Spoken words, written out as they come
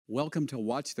Welcome to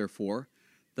Watch Therefore,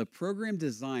 the program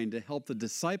designed to help the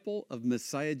disciple of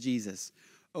Messiah Jesus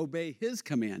obey his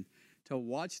command to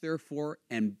watch therefore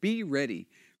and be ready,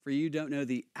 for you don't know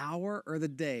the hour or the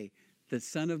day the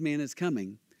Son of Man is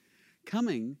coming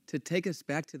to take us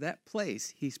back to that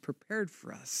place he's prepared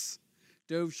for us.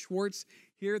 Dove Schwartz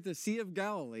here at the Sea of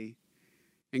Galilee,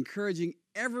 encouraging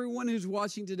everyone who's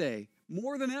watching today,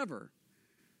 more than ever,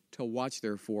 to watch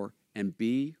therefore and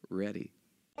be ready.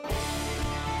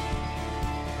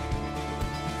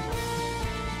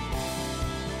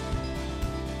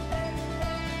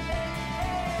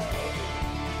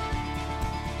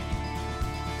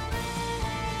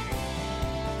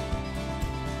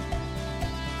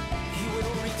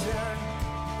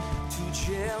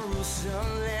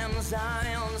 Jerusalem,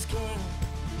 Zion's King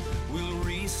will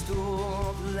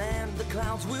restore the land, the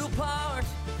clouds will part,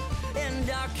 and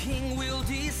our King will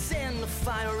descend, the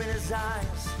fire in his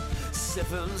eyes,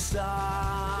 7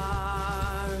 stars,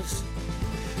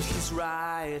 his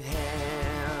right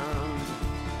hand.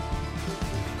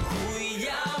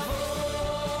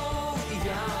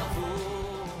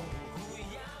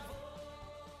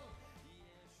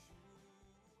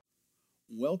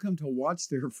 Welcome to Watch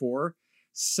Therefore.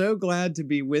 So glad to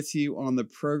be with you on the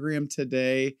program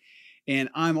today. And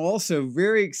I'm also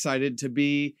very excited to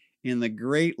be in the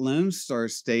great Lone Star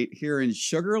State here in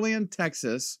Sugar Land,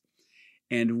 Texas.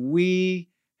 And we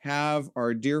have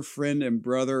our dear friend and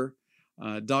brother,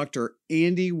 Dr.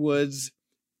 Andy Woods,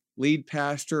 lead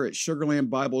pastor at Sugar Land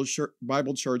Bible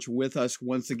Church with us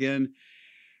once again.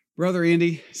 Brother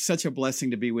Andy, such a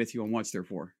blessing to be with you on Watch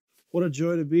Therefore. What a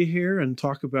joy to be here and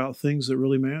talk about things that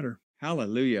really matter.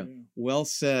 Hallelujah. Yeah. Well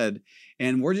said.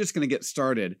 And we're just going to get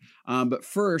started. But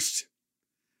first,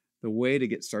 the way to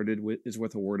get started is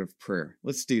with a word of prayer.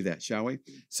 Let's do that, shall we?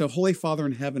 So, Holy Father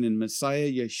in heaven, in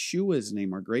Messiah Yeshua's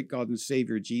name, our great God and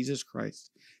Savior, Jesus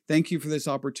Christ, thank you for this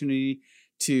opportunity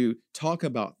to talk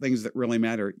about things that really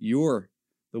matter. You're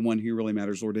the one who really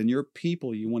matters, Lord. And your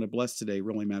people you want to bless today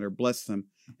really matter. Bless them.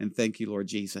 And thank you, Lord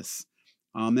Jesus.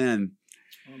 Amen.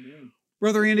 Amen.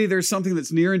 Brother Andy, there's something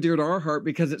that's near and dear to our heart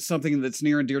because it's something that's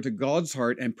near and dear to God's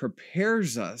heart and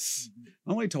prepares us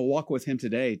not only to walk with him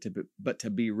today, but to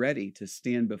be ready to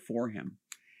stand before him.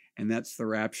 And that's the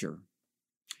rapture.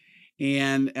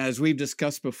 And as we've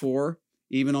discussed before,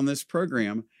 even on this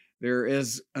program, there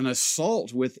is an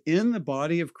assault within the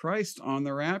body of Christ on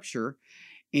the rapture.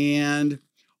 And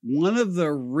one of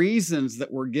the reasons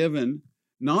that we're given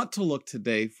not to look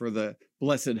today for the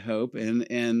blessed hope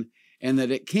and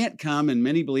that it can't come, and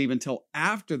many believe, until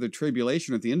after the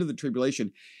tribulation, at the end of the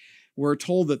tribulation, we're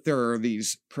told that there are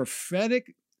these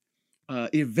prophetic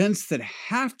events that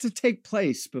have to take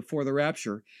place before the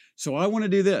rapture. So I want to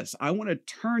do this. I want to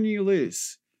turn you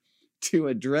loose to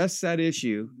address that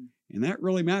issue, and that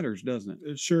really matters, doesn't it?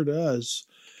 It sure does.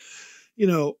 You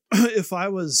know, if I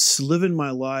was living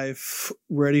my life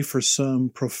ready for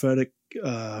some prophetic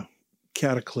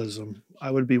cataclysm, I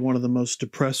would be one of the most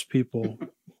depressed people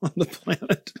on the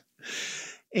planet.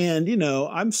 And, you know,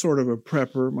 I'm sort of a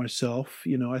prepper myself.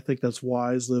 You know, I think that's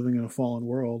wise living in a fallen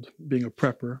world, being a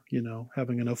prepper, you know,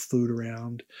 having enough food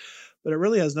around. But it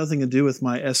really has nothing to do with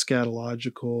my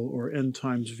eschatological or end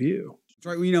times view. That's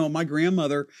right. You know, my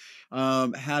grandmother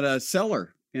had a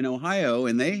cellar in Ohio,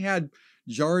 and they had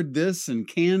jarred this and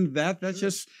canned that. That's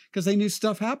just because they knew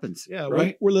stuff happens. Yeah,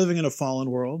 right. We're living in a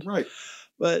fallen world. Right.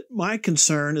 But my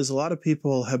concern is a lot of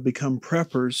people have become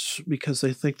preppers because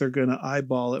they think they're going to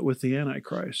eyeball it with the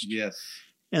Antichrist. Yes.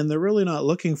 And they're really not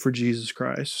looking for Jesus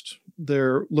Christ.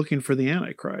 They're looking for the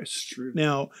Antichrist. True.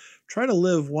 Now, try to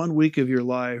live 1 week of your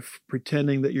life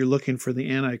pretending that you're looking for the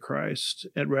Antichrist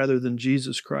rather than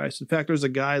Jesus Christ. In fact, there's a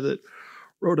guy that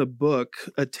wrote a book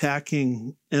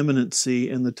attacking imminency,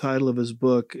 and the title of his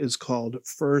book is called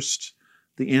First,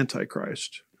 the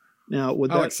Antichrist. Now,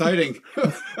 would that exciting.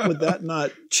 would that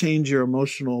not change your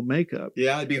emotional makeup?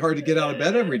 Yeah, it'd be hard to get out of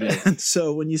bed every day. And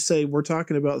so when you say we're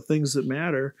talking about things that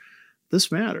matter,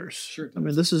 this matters. Sure. I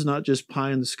mean, this is not just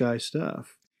pie in the sky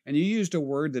stuff. And you used a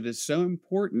word that is so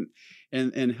important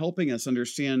in helping us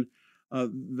understand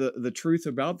the truth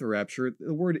about the rapture,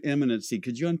 the word imminency.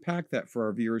 Could you unpack that for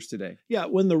our viewers today? Yeah,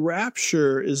 when the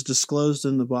rapture is disclosed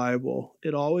in the Bible,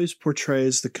 it always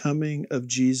portrays the coming of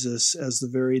Jesus as the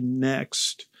very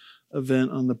next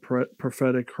event on the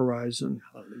prophetic horizon.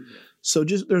 Hallelujah. So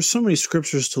there's so many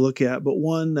scriptures to look at, but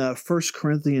one, 1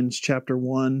 Corinthians chapter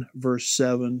 1, verse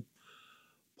 7,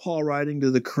 Paul writing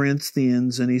to the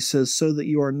Corinthians, and he says, so that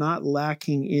you are not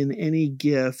lacking in any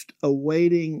gift,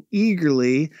 awaiting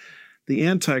eagerly the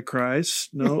Antichrist.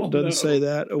 No, Oh, doesn't no. say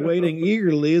that. Awaiting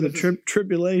eagerly the This is-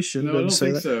 tribulation. No, I Doesn't don't say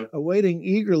think that. so. Awaiting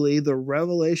eagerly the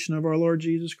revelation of our Lord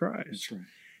Jesus Christ. That's right.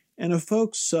 And if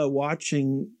folks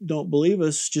watching don't believe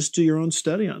us, just do your own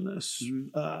study on this.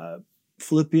 Mhm.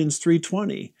 Philippians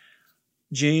 3:20,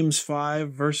 James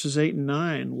 5 verses 8 and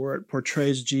 9, where it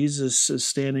portrays Jesus as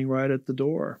standing right at the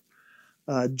door.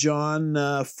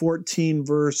 John 14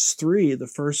 verse 3, the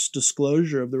first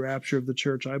disclosure of the rapture of the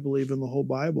church, I believe, in the whole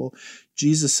Bible.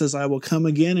 Jesus says, I will come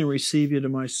again and receive you to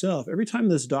myself. Every time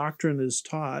this doctrine is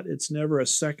taught, it's never a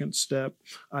second step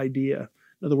idea.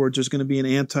 In other words, there's going to be an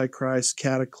Antichrist,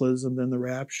 cataclysm, then the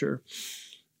rapture.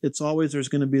 It's always there's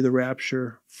going to be the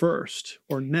rapture first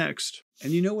or next.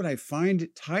 And you know what I find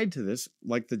tied to this,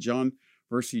 like the John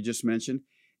verse you just mentioned,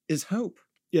 is hope.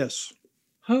 Yes,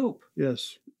 Hope.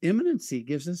 yes, Imminency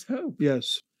gives us hope.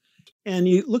 yes. And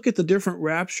you look at the different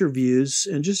rapture views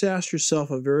and just ask yourself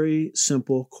a very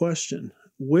simple question.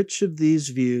 Which of these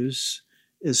views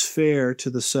is fair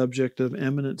to the subject of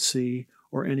imminency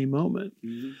or any moment?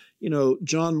 Mhm. You know,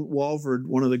 John Walvoord,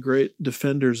 one of the great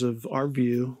defenders of our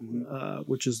view,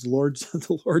 which is the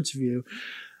Lord's view,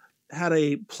 had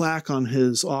a plaque on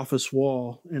his office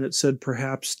wall, and it said,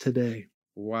 perhaps today.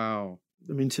 Wow.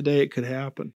 I mean, today it could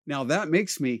happen. Now that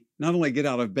makes me not only get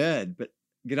out of bed, but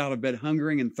get out of bed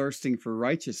hungering and thirsting for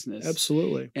righteousness.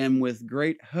 Absolutely. And with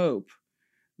great hope,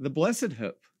 the blessed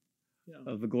hope Yeah.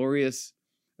 of the glorious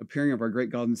appearing of our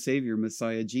great God and Savior,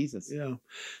 Messiah Jesus. Yeah.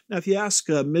 Now, if you ask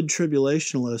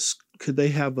mid-tribulationists, could they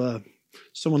have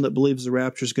someone that believes the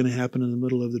rapture is going to happen in the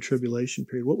middle of the tribulation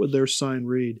period, what would their sign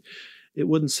read? It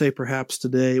wouldn't say perhaps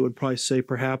today. It would probably say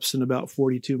perhaps in about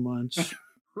 42 months.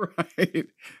 Right.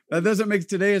 That doesn't make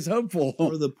today as hopeful.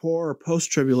 Or the poor or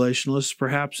post-tribulationists,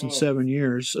 perhaps in Oh. 7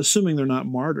 years, assuming they're not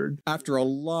martyred. After a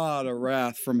lot of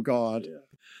wrath from God.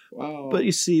 Wow. But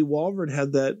you see, Walvoord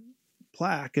had that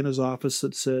plaque in his office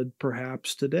that said,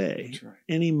 perhaps today, That's right.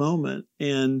 any moment.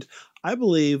 And I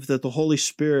believe that the Holy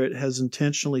Spirit has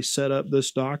intentionally set up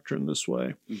this doctrine this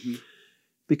way. Mhm.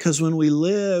 Because when we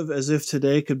live as if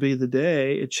today could be the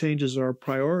day, it changes our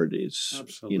priorities.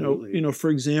 Absolutely. You know, for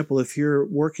example, if you're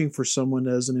working for someone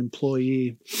as an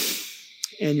employee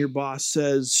and your boss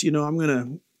says, you know, I'm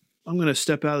going to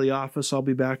step out of the office. I'll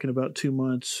be back in about 2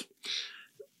 months.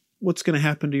 What's going to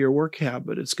happen to your work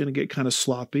habit? It's going to get kind of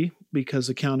sloppy because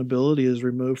accountability is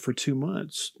removed for 2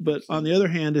 months. But on the other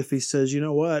hand, if he says, you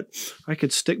know what, I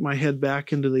could stick my head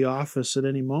back into the office at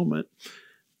any moment,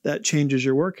 that changes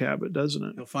your work habit, doesn't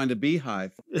it? You'll find a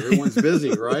beehive. Everyone's busy,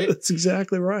 right? That's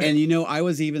exactly right. And you know, I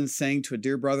was even saying to a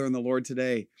dear brother in the Lord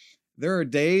today, there are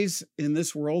days in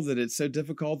this world that it's so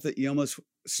difficult that you almost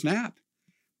snap.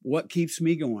 What keeps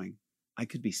me going? I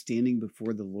could be standing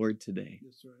before the Lord today.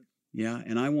 That's right. Yeah,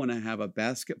 and I want to have a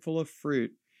basket full of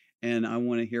fruit, and I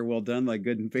want to hear, well done, thy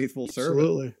good and faithful servant.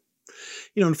 Absolutely.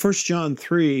 You know, in 1 John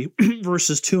 3,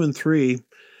 verses 2 and 3,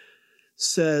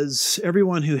 says,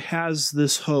 everyone who has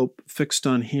this hope fixed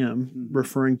on him, Mhm.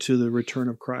 referring to the return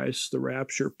of Christ, the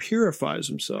rapture, purifies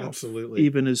himself, Absolutely.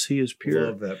 even as he is pure.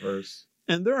 Love that verse.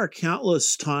 And there are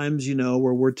countless times, you know,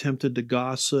 where we're tempted to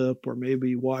gossip or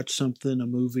maybe watch something, a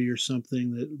movie or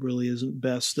something that really isn't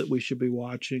best that we should be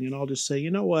watching. And I'll just say,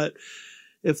 you know what?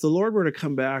 If the Lord were to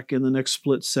come back in the next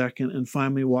split second and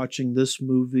find me watching this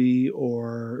movie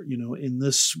or, you know, in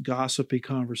this gossipy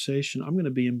conversation, I'm going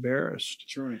to be embarrassed.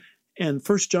 That's right. And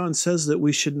 1 John says that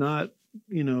we should not,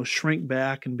 you know, shrink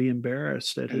back and be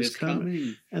embarrassed at And his it's coming.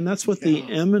 coming. And that's what the Yeah.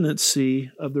 imminency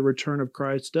of the return of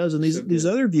Christ does. And these So these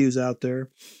good. other views out there,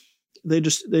 they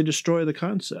destroy the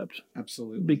concept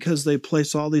Absolutely. because they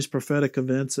place all these prophetic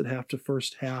events that have to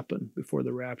first happen before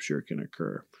the rapture can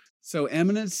occur. So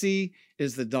imminency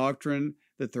is the doctrine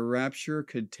that the rapture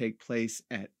could take place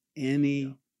at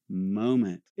any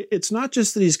moment. It's not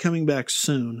just that he's coming back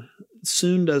soon.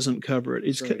 Soon doesn't cover it.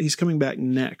 That's right. He's coming back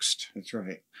next. That's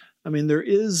right. I mean, there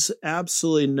is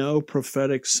absolutely no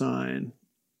prophetic sign,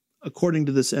 according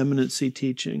to this eminency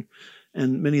teaching,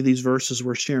 and many of these verses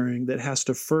we're sharing, that has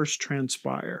to first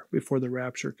transpire before the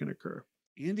rapture can occur.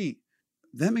 Andy,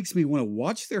 that makes me want to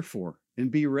watch therefore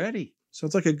and be ready.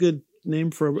 Sounds like a good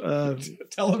name for a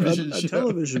Television a show.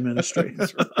 television ministry.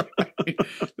 That's right.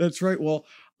 That's right. Well,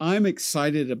 I'm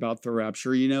excited about the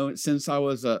rapture. You know, since I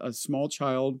was a small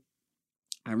child,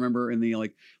 I remember in the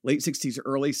late 60s,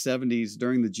 early 70s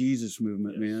during the Jesus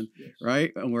movement, man,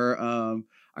 right? Where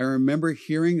I remember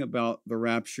hearing about the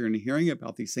rapture and hearing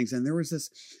about these things. And there was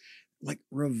this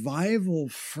revival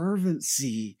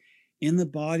fervency in the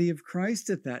body of Christ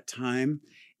at that time.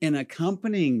 And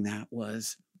accompanying that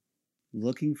was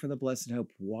looking for the blessed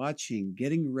hope, watching,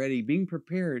 getting ready, being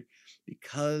prepared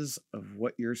because of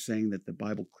what you're saying that the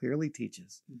Bible clearly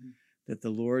teaches, that the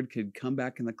Lord could come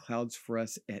back in the clouds for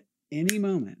us at any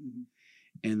moment.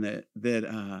 And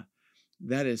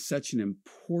that is such an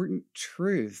important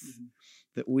truth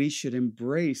that we should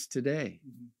embrace today.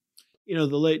 You know,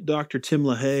 the late Dr. Tim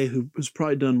LaHaye, who has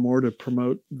probably done more to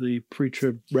promote the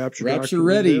pre-trib rapture doctrine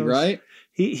ready, than right?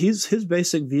 He's his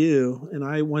basic view, and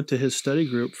I went to his study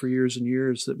group for years and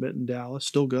years that met in Dallas,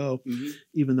 still go,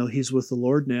 even though he's with the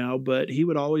Lord now, but he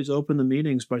would always open the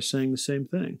meetings by saying the same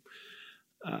thing.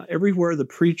 Everywhere the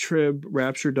pre-trib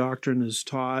rapture doctrine is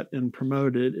taught and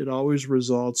promoted, it always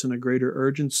results in a greater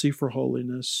urgency for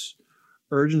holiness,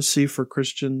 urgency for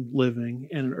Christian living,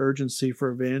 and an urgency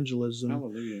for evangelism.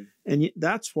 Hallelujah. And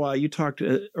that's why you talked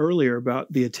earlier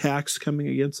about the attacks coming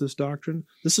against this doctrine.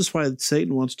 This is why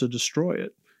Satan wants to destroy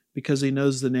it, because he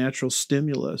knows the natural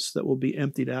stimulus that will be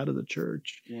emptied out of the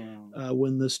church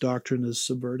when this doctrine is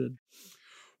subverted.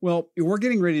 Well, we're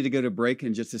getting ready to go to break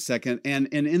in just a second. And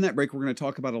in that break, we're going to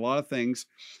talk about a lot of things.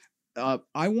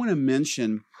 I want to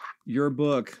mention your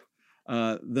book,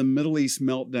 The Middle East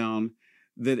Meltdown,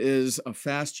 that is a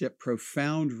fast yet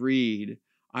profound read.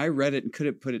 I read it and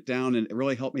couldn't put it down, and it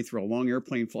really helped me through a long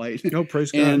airplane flight. Oh,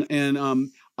 praise God.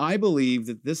 And I believe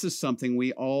that this is something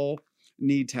we all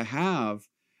need to have.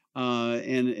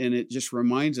 And it just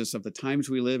reminds us of the times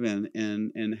we live in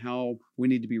and how we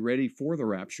need to be ready for the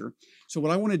rapture. So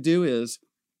what I want to do is,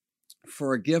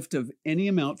 for a gift of any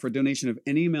amount, for a donation of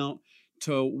any amount,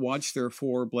 to Watch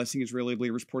Therefore, Blessing Israeli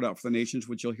Believers Poured Out for the Nations,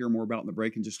 which you'll hear more about in the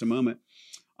break in just a moment,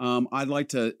 I'd like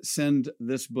to send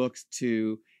this book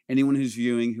to anyone who's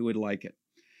viewing who would like it.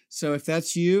 So if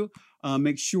that's you,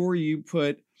 make sure you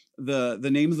put the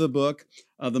name of the book,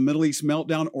 The Middle East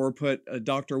Meltdown, or put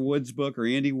Dr. Wood's book or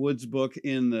Andy Wood's book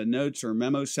in the notes or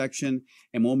memo section,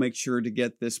 and we'll make sure to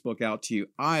get this book out to you.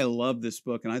 I love this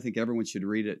book, and I think everyone should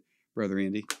read it, Brother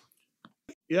Andy.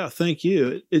 Yeah, thank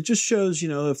you. It just shows,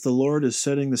 if the Lord is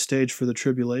setting the stage for the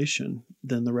tribulation,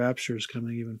 then the rapture is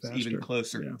coming even faster. Even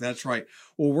closer. Yeah. That's right.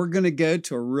 Well, we're going to go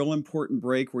to a real important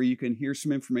break where you can hear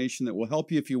some information that will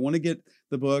help you if you want to get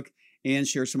the book, and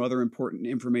share some other important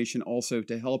information also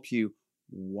to help you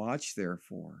watch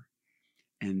therefore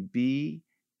and be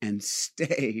and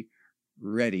stay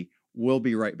ready. We'll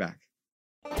be right back.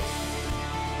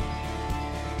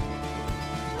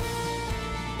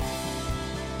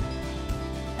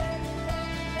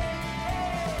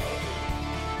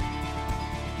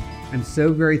 I'm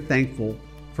so very thankful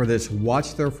for this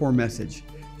Watch Therefore message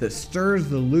that stirs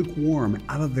the lukewarm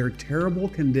out of their terrible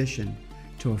condition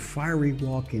to a fiery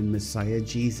walk in Messiah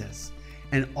Jesus,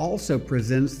 and also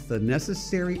presents the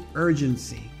necessary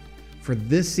urgency for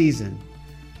this season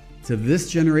to this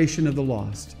generation of the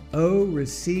lost. Oh,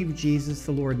 receive Jesus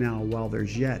the Lord now while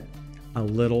there's yet a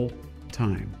little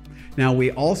time. Now,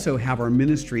 we also have our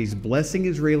ministries, Blessing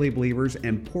Israeli Believers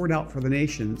and Poured Out for the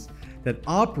Nations, that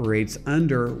operates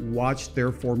under Watch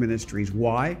Therefore Ministries.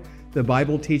 Why? The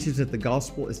Bible teaches that the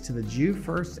gospel is to the Jew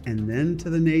first and then to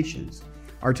the nations.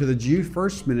 Our To the Jew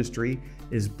First ministry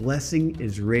is Blessing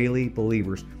Israeli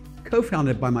Believers,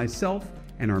 co-founded by myself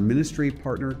and our ministry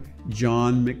partner,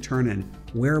 John McTernan,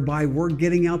 whereby we're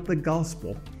getting out the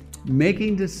gospel,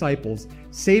 making disciples,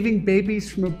 saving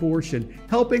babies from abortion,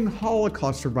 helping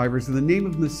Holocaust survivors in the name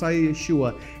of Messiah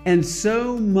Yeshua, and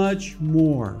so much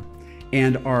more.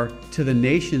 And our To the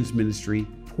Nations ministry,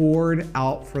 Poured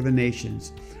Out for the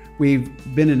Nations.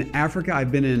 We've been in Africa.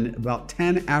 I've been in about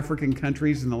 10 African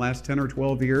countries in the last 10 or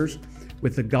 12 years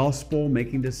with the gospel,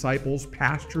 making disciples,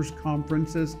 pastors'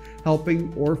 conferences,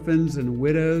 helping orphans and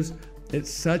widows.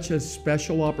 It's such a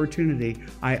special opportunity.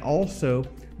 I also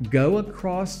go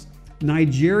across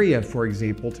Nigeria, for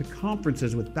example, to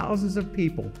conferences with thousands of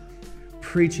people,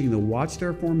 preaching the Watch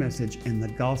Therefore message and the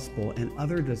gospel and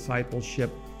other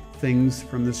discipleship things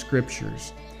from the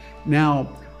scriptures.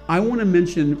 Now, I want to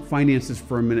mention finances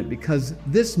for a minute because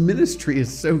this ministry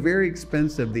is so very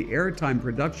expensive. The airtime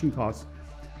production costs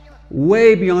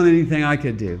way beyond anything I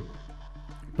could do.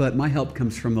 But my help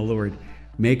comes from the Lord,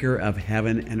 maker of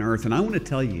heaven and earth. And I want to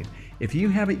tell you, if you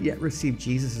haven't yet received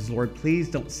Jesus as Lord, please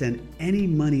don't send any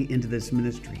money into this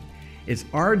ministry. It's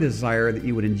our desire that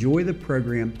you would enjoy the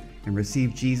program and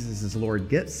receive Jesus as Lord.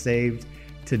 Get saved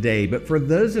today. But for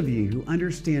those of you who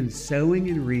understand sowing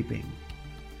and reaping,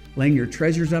 laying your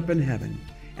treasures up in heaven,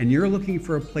 and you're looking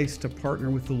for a place to partner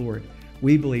with the Lord,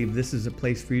 we believe this is a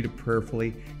place for you to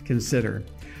prayerfully consider.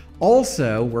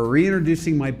 Also, we're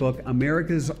reintroducing my book,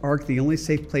 America's Ark, the only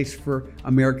safe place for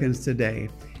Americans today.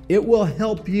 It will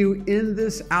help you in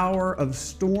this hour of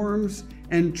storms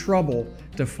and trouble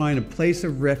to find a place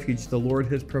of refuge, the Lord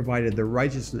has provided the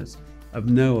righteousness of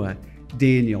Noah,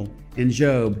 Daniel, and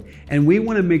Job. And we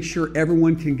want to make sure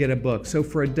everyone can get a book. So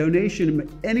for a donation of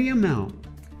any amount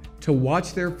to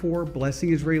Watch Therefore,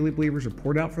 Blessing Israeli Believers, or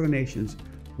Poured Out for the Nations,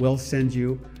 we'll send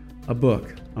you a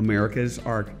book, America's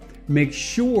Ark. Make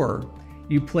sure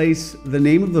you place the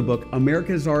name of the book,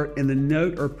 America's Ark, in the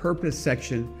note or purpose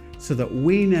section so that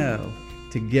we know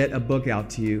to get a book out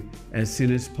to you as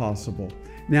soon as possible.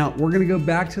 Now, we're going to go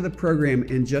back to the program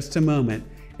in just a moment.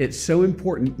 It's so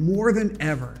important, more than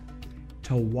ever,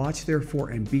 to watch therefore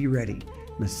and be ready.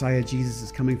 Messiah Jesus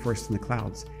is coming for us in the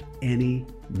clouds any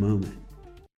moment.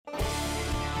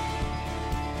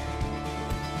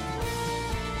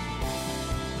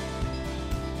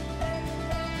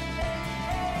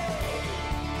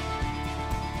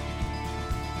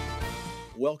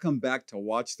 Welcome back to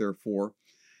Watch Therefore.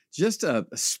 Just a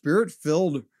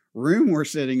spirit-filled room we're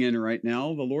sitting in right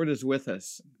now. The Lord is with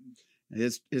us.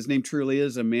 His name truly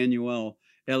is Emmanuel,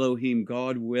 Elohim,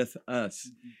 God with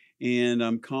us. And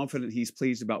I'm confident he's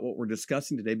pleased about what we're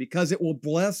discussing today because it will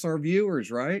bless our viewers,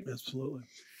 right? Absolutely.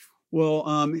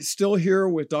 Well, still here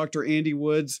with Dr. Andy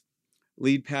Woods,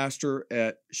 lead pastor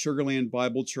at Sugarland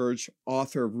Bible Church,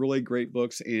 author of really great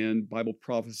books and Bible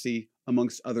prophecy,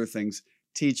 amongst other things,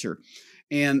 teacher.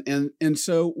 And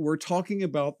so we're talking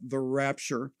about the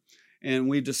rapture, and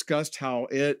we discussed how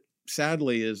it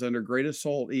sadly is under great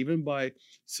assault, even by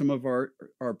some of our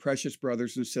precious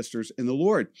brothers and sisters in the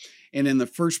Lord. And in the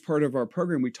first part of our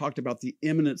program, we talked about the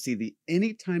imminency, the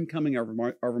anytime coming of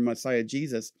our Messiah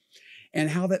Jesus, and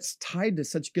how that's tied to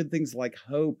such good things like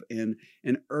hope and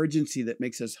urgency that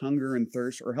makes us hunger and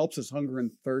thirst, or helps us hunger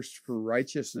and thirst for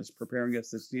righteousness, preparing us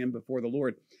to stand before the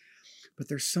Lord. But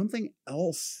there's something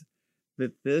else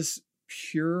that this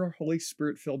pure Holy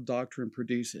Spirit-filled doctrine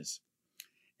produces,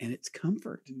 and it's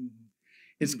comfort.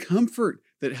 It's comfort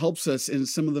that helps us in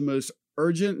some of the most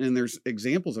urgent, and there's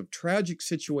examples of tragic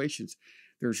situations.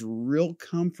 There's real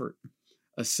comfort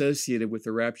associated with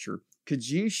the rapture. Could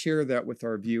you share that with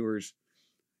our viewers,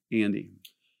 Andy?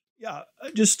 Yeah,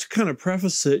 just to kind of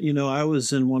preface it, I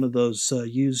was in one of those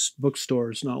used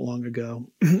bookstores not long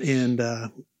ago, and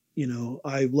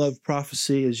I love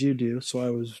prophecy as you do, so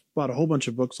I bought a whole bunch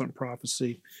of books on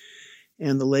prophecy.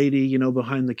 And the lady,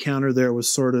 behind the counter there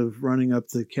was sort of running up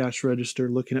the cash register,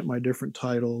 looking at my different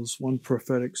titles, one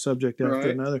prophetic subject after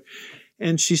another.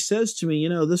 And she says to me,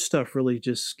 this stuff really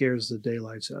just scares the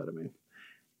daylights out of me.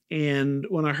 And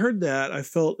when I heard that, I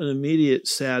felt an immediate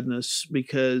sadness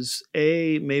because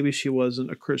maybe she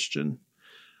wasn't a Christian.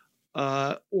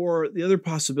 Or the other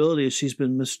possibility is she's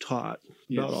been mistaught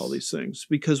about all these things.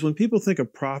 Because when people think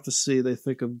of prophecy, they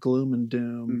think of gloom and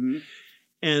doom.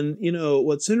 And,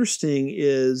 what's interesting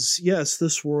is, yes,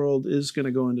 this world is going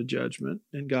to go into judgment,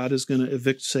 and God is going to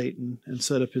evict Satan and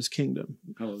set up his kingdom.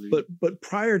 Hallelujah. But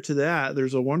prior to that,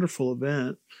 there's a wonderful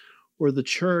event where the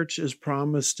church is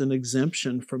promised an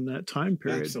exemption from that time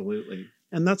period. Absolutely.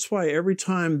 And that's why every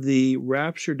time the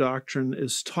rapture doctrine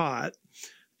is taught,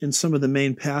 in some of the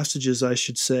main passages, I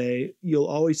should say, you'll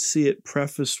always see it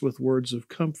prefaced with words of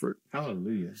comfort.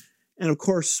 Hallelujah. And of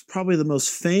course, probably the most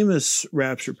famous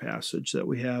rapture passage that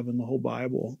we have in the whole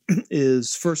Bible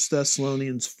is 1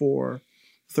 Thessalonians 4,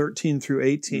 13 through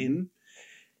 18.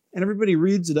 And everybody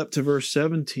reads it up to verse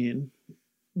 17.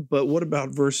 But what about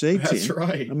verse 18? That's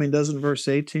right. I mean, doesn't verse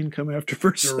 18 come after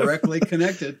verse 7? Directly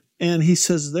connected. And he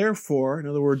says, therefore, in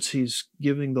other words, he's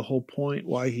giving the whole point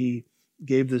why he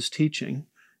gave this teaching,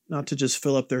 not to just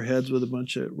fill up their heads with a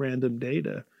bunch of random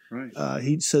data. Right.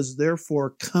 He says, therefore,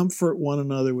 comfort one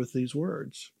another with these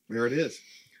words. There it is.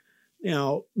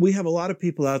 Now, we have a lot of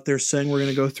people out there saying we're going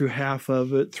to go through half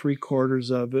of it,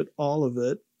 3/4 of it, all of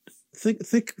it.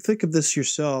 Think of this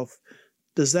yourself.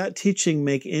 Does that teaching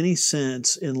make any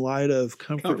sense in light of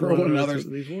comfort one another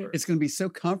with these words? It's going to be so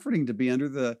comforting to be under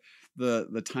the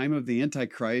time of the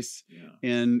Antichrist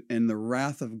and the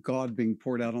wrath of God being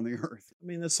poured out on the earth. I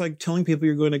mean, it's like telling people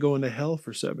you're going to go into hell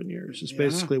for 7 years. It's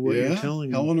basically what you're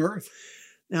telling them. Hell on earth.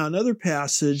 Now, another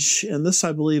passage, and this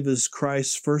I believe is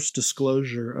Christ's first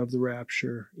disclosure of the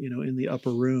rapture, in the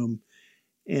upper room.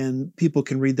 And people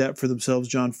can read that for themselves,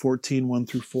 John 14, 1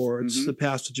 through 4. It's the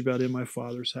passage about in my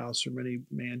Father's house are many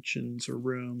mansions or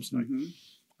rooms. And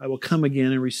I will come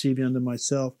again and receive you unto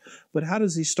myself. But how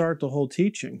does he start the whole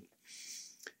teaching?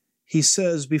 He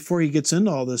says, before he gets into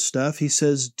all this stuff, he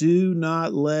says, do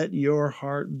not let your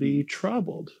heart be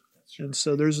troubled. And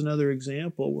so there's another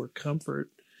example where comfort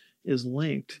is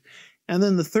linked. And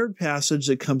then the third passage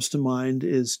that comes to mind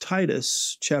is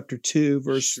Titus chapter 2,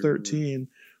 verse 13,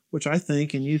 which I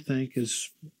think and you think is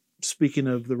speaking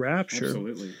of the rapture.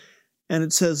 Absolutely. And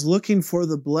it says, looking for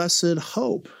the blessed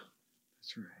hope.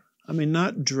 That's right. I mean,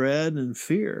 not dread and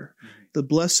fear, Right. the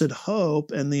blessed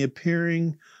hope and the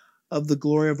appearing of the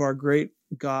glory of our great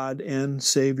God and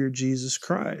Savior Jesus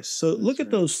Christ. So look at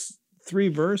right. those three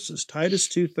verses, Titus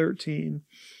 2:13,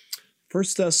 1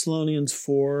 Thessalonians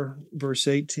 4, verse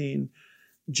 18,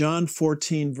 John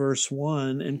 14, verse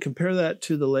 1, and compare that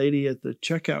to the lady at the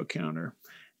checkout counter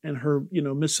and her,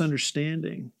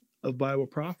 misunderstanding of Bible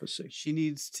prophecy. She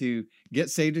needs to get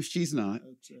saved if she's not,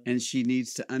 and she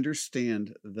needs to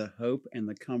understand the hope and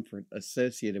the comfort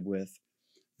associated with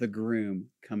the groom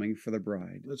coming for the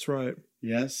bride. That's right.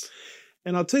 Yes.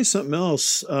 And I'll tell you something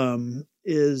else,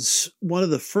 is one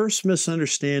of the first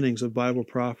misunderstandings of Bible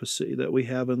prophecy that we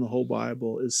have in the whole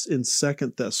Bible is in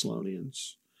 2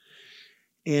 Thessalonians.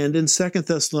 And in 2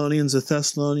 Thessalonians, the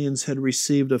Thessalonians had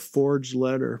received a forged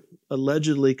letter,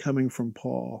 allegedly coming from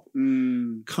Paul,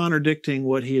 contradicting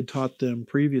what he had taught them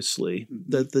previously,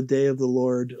 that the day of the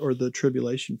Lord or the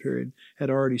tribulation period had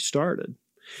already started.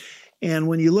 And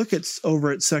when you look at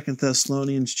over at 2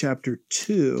 Thessalonians chapter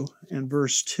 2 and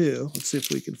verse 2, let's see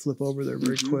if we can flip over there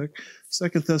very quick. 2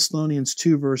 Thessalonians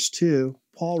 2, verse 2,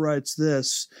 Paul writes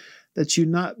this, that you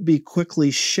not be quickly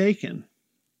shaken.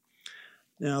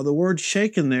 Now, the word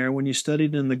shaken there, when you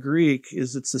studied in the Greek,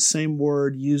 it's the same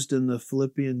word used in the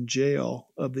Philippian jail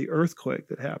of the earthquake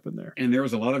that happened there. And there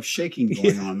was a lot of shaking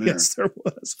going on there. Yes, there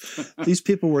was. These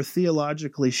people were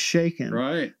theologically shaken.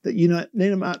 Right. That you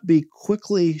may not be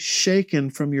quickly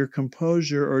shaken from your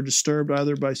composure or disturbed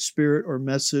either by spirit or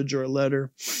message or a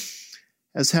letter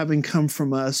as having come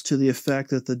from us to the effect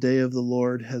that the day of the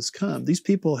Lord has come. These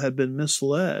people had been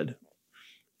misled,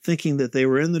 thinking that they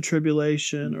were in the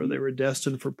tribulation or they were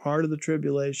destined for part of the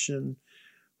tribulation,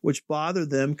 which bothered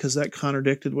them because that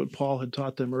contradicted what Paul had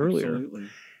taught them earlier. Absolutely.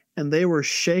 And they were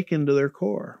shaken to their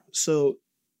core. So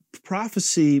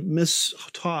prophecy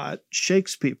mistaught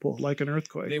shakes people like an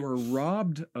earthquake. They were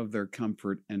robbed of their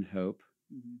comfort and hope.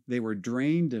 They were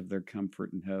drained of their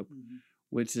comfort and hope,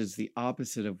 which is the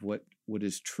opposite of what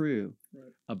is true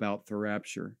about the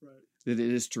rapture, that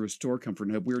it is to restore comfort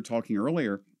and hope. We were talking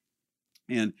earlier,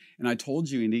 and I told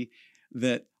you, Andy,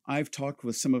 that I've talked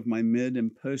with some of my mid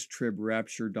and post-trib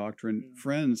rapture doctrine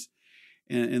friends,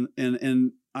 and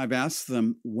I've asked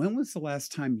them, when was the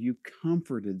last time you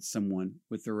comforted someone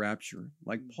with the rapture,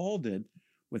 like Paul did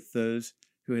with those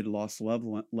who had lost loved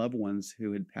ones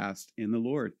who had passed in the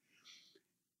Lord?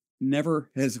 Never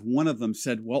has one of them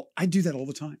said, well, I do that all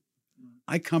the time.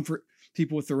 I comfort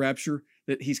people with the rapture,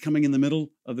 that he's coming in the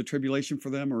middle of the tribulation for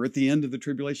them or at the end of the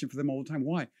tribulation for them all the time.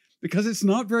 Why? Because it's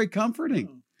not very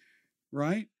comforting,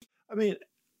 right? I mean,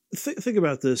 think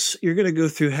about this. You're going to go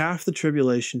through half the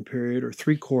tribulation period or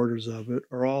 3/4 of it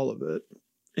or all of it,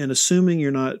 and assuming you're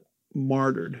not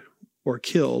martyred or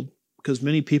killed, because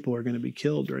many people are going to be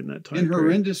killed during that time in period.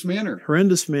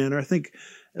 Horrendous manner. I think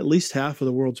at least half of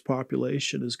the world's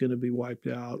population is going to be wiped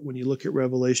out when you look at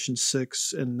Revelation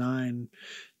 6 and 9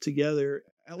 together.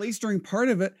 At least during part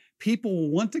of it, people will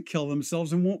want to kill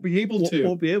themselves and won't be able to.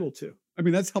 Won't be able to. I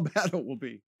mean, that's how bad it will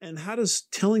be. And how does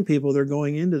telling people they're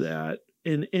going into that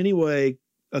in any way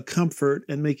a comfort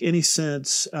and make any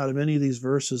sense out of any of these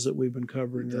verses that we've been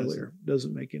covering earlier?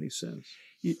 Doesn't make any sense.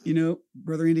 You know,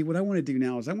 Brother Andy, what I want to do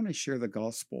now is I want to share the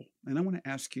gospel, and I want to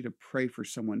ask you to pray for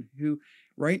someone who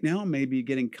right now may be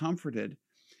getting comforted,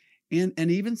 and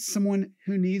even someone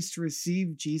who needs to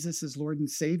receive Jesus as Lord and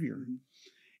Savior.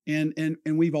 And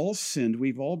we've all sinned.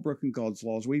 We've all broken God's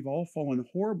laws. We've all fallen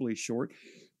horribly short,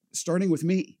 starting with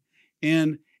me.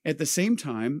 And at the same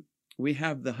time, we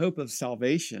have the hope of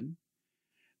salvation,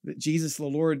 that Jesus the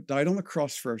Lord died on the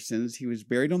cross for our sins. He was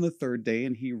buried on the third day,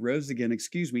 and he rose again.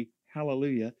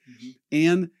 Hallelujah.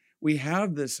 And we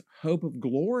have this hope of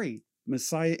glory,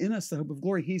 Messiah in us, the hope of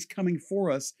glory. He's coming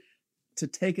for us to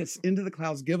take us into the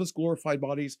clouds, give us glorified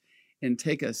bodies, and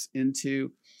take us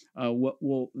into what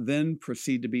will then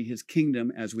proceed to be his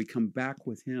kingdom as we come back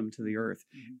with him to the earth.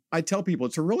 I tell people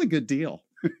it's a really good deal.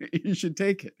 You should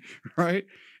take it, right?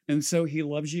 And so he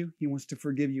loves you. He wants to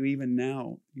forgive you even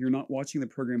now. You're not watching the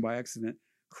program by accident.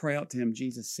 Cry out to him,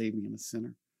 Jesus, save me, I'm a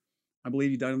sinner. I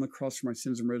believe you died on the cross for my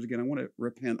sins and rose again. I want to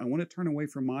repent. I want to turn away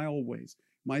from my old ways,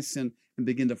 my sin, and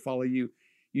begin to follow you.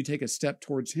 You take a step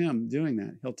towards him doing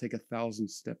that. He'll take 1,000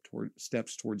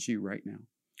 steps towards you right now.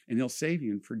 And he'll save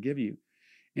you and forgive you.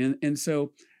 And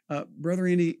so, Brother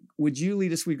Andy, would you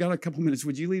lead us? We've got a couple minutes.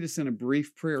 Would you lead us in a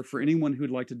brief prayer for anyone who'd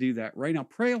like to do that right now?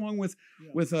 Pray along with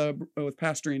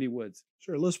Pastor Andy Woods.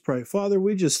 Sure, let's pray. Father,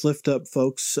 we just lift up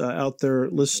folks out there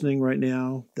listening right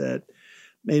now that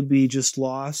may be just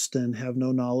lost and have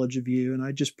no knowledge of you. And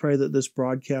I just pray that this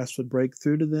broadcast would break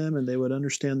through to them and they would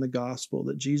understand the gospel,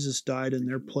 that Jesus died in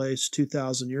their place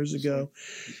 2,000 years ago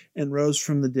and rose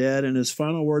from the dead. And his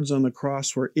final words on the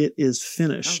cross were, "It is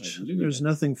finished." Hallelujah. There's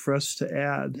nothing for us to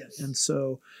add. Yes. And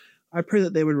so I pray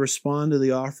that they would respond to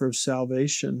the offer of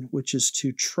salvation, which is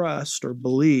to trust or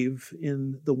believe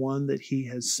in the one that he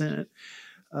has sent.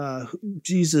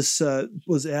 Jesus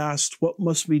was asked, "What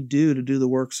must we do to do the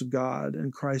works of God?"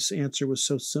 And Christ's answer was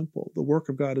so simple. The work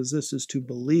of God is this, is to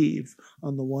believe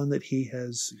on the one that he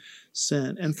has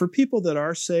sent. And for people that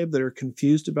are saved, that are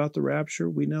confused about the rapture,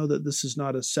 we know that this is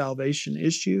not a salvation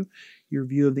issue, your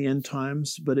view of the end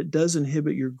times, but it does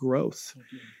inhibit your growth.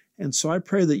 And so I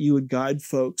pray that you would guide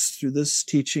folks through this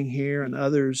teaching here and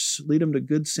others, lead them to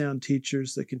good, sound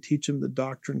teachers that can teach them the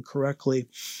doctrine correctly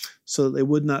so that they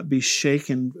would not be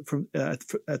shaken from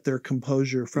at their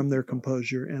composure, from their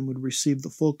composure, and would receive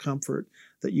the full comfort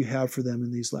that you have for them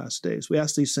in these last days. We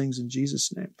ask these things in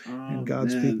Jesus' name. And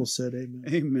God's people said,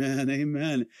 amen. Amen.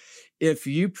 Amen. If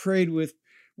you prayed with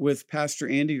Pastor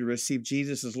Andy to receive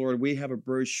Jesus as Lord, we have a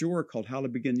brochure called How to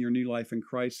Begin Your New Life in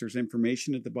Christ. There's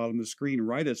information at the bottom of the screen.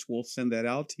 Write us. We'll send that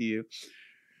out to you.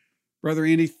 Brother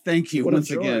Andy, thank you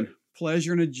once again.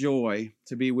 Pleasure and a joy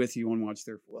to be with you on Watch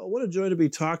Therefore. Well, what a joy to be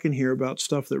talking here about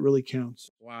stuff that really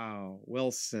counts. Wow. Well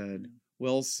said.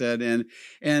 Well said. And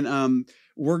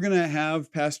we're going to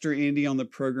have Pastor Andy on the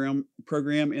program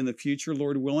in the future,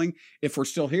 Lord willing, if we're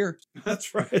still here.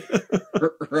 That's right.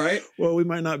 Right? Well, we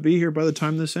might not be here by the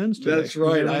time this ends today. That's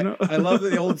right. I love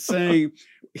the old saying,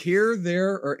 here,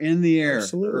 there, or in the air.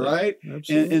 Absolutely. Right?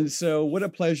 Absolutely. And so what a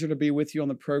pleasure to be with you on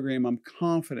the program. I'm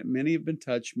confident many have been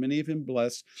touched. Many have been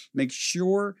blessed. Make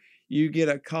sure you get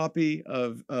a copy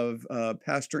of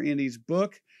Pastor Andy's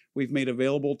book. We've made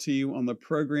available to you on the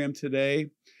program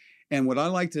today. And what I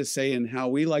like to say and how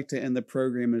we like to end the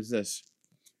program is this.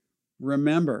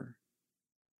 Remember,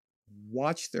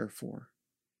 watch therefore,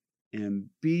 and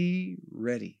be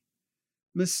ready.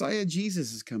 Messiah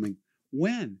Jesus is coming.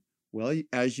 When? Well,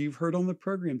 as you've heard on the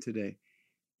program today,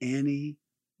 any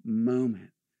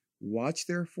moment. Watch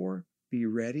therefore, be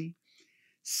ready.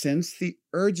 Sense the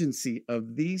urgency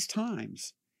of these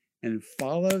times and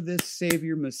follow this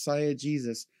Savior, Messiah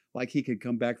Jesus, like he could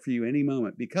come back for you any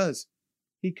moment, because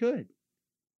he could.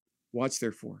 Watch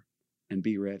therefore and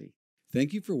be ready.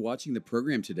 Thank you for watching the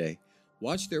program today.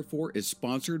 Watch Therefore is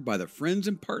sponsored by the friends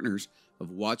and partners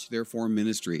of Watch Therefore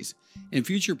Ministries. In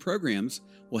future programs,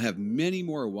 we'll have many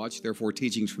more Watch Therefore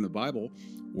teachings from the Bible,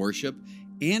 worship,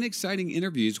 and exciting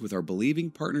interviews with our believing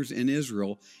partners in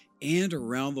Israel and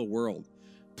around the world.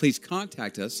 Please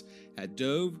contact us at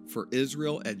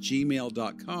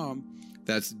doveforisrael@gmail.com.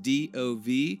 That's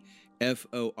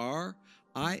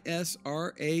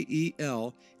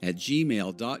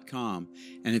DOVFORISRAEL@gmail.com.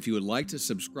 And if you would like to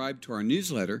subscribe to our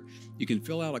newsletter, you can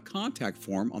fill out a contact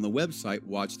form on the website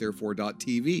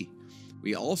watchtherefore.tv.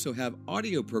 We also have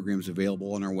audio programs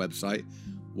available on our website,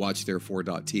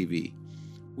 watchtherefore.tv.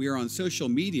 We are on social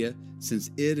media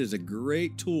since it is a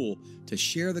great tool to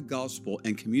share the gospel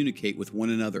and communicate with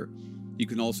one another. You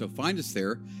can also find us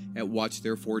there at Watch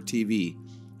Therefore TV.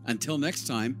 Until next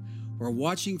time, we're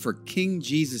watching for King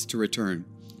Jesus to return.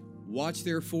 Watch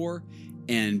therefore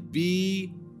and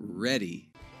be ready.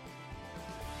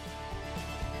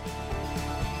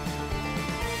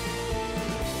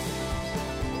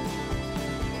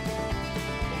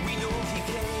 We know he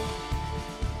came,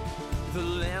 the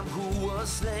Lamb who was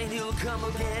slain, he'll come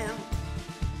again,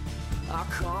 our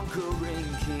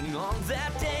conquering King on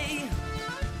that day.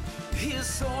 His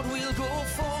sword will go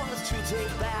forth to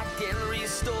take back and